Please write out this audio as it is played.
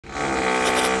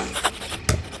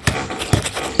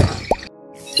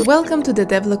Welcome to the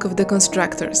Devlog of The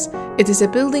Constructors. It is a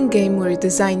building game where you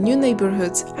design new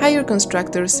neighborhoods, hire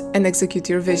constructors, and execute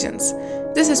your visions.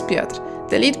 This is Piotr,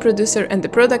 the lead producer and the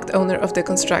product owner of The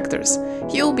Constructors.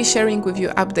 He will be sharing with you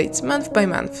updates month by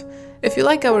month. If you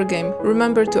like our game,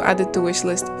 remember to add it to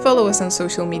wishlist, follow us on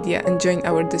social media, and join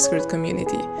our Discord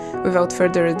community. Without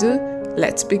further ado,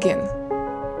 let's begin.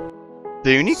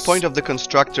 The unique point of The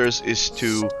Constructors is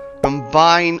to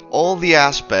combine all the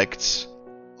aspects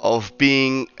of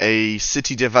being a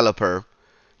city developer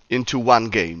into one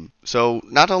game. So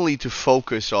not only to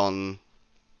focus on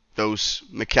those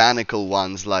mechanical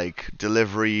ones like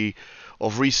delivery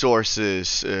of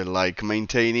resources, like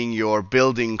maintaining your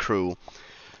building crew,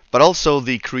 but also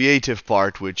the creative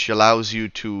part, which allows you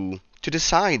to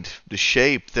decide the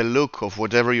shape, the look of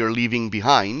whatever you're leaving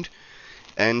behind,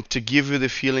 and to give you the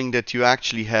feeling that you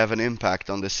actually have an impact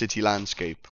on the city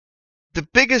landscape. The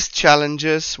biggest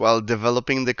challenges while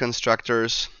developing The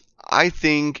Constructors, I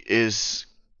think, is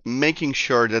making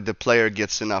sure that the player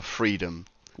gets enough freedom.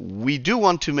 We do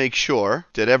want to make sure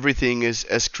that everything is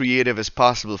as creative as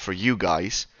possible for you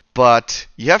guys, but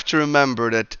you have to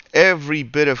remember that every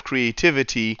bit of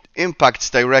creativity impacts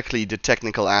directly the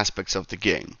technical aspects of the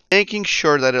game. Making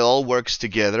sure that it all works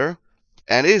together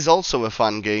and is also a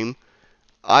fun game,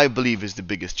 I believe, is the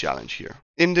biggest challenge here.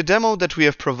 In the demo that we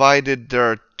have provided,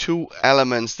 there are two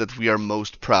elements that we are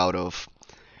most proud of.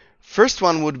 First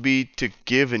one would be to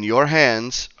give in your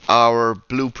hands our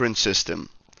blueprint system.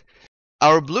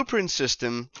 Our blueprint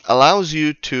system allows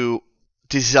you to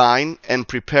design and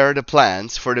prepare the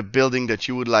plans for the building that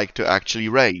you would like to actually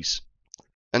raise.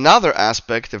 Another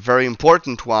aspect, a very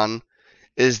important one,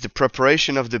 is the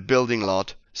preparation of the building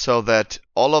lot so that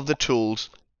all of the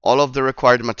tools, all of the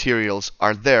required materials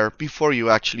are there before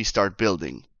you actually start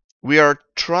building. We are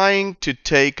trying to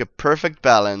take a perfect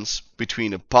balance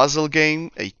between a puzzle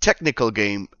game, a technical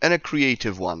game, and a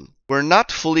creative one. We're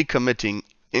not fully committing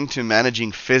into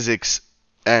managing physics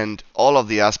and all of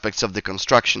the aspects of the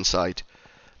construction site,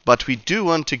 but we do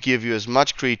want to give you as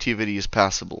much creativity as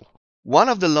possible. One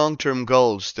of the long-term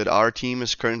goals that our team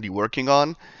is currently working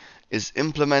on is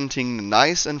implementing a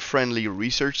nice and friendly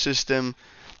research system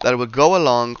that will go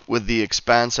along with the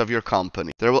expanse of your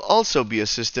company. There will also be a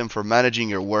system for managing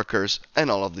your workers and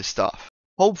all of this stuff.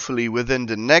 Hopefully within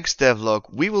the next devlog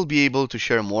we will be able to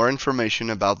share more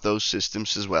information about those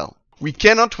systems as well. We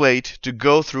cannot wait to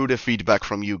go through the feedback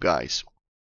from you guys.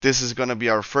 This is gonna be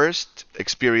our first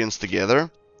experience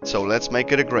together, so let's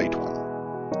make it a great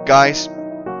one. Guys,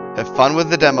 have fun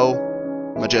with the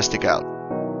demo. Majestic out.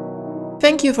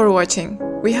 Thank you for watching.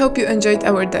 We hope you enjoyed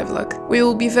our devlog. We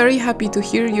will be very happy to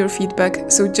hear your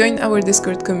feedback, so join our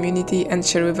Discord community and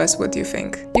share with us what you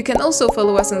think. You can also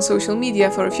follow us on social media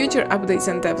for future updates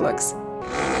and devlogs.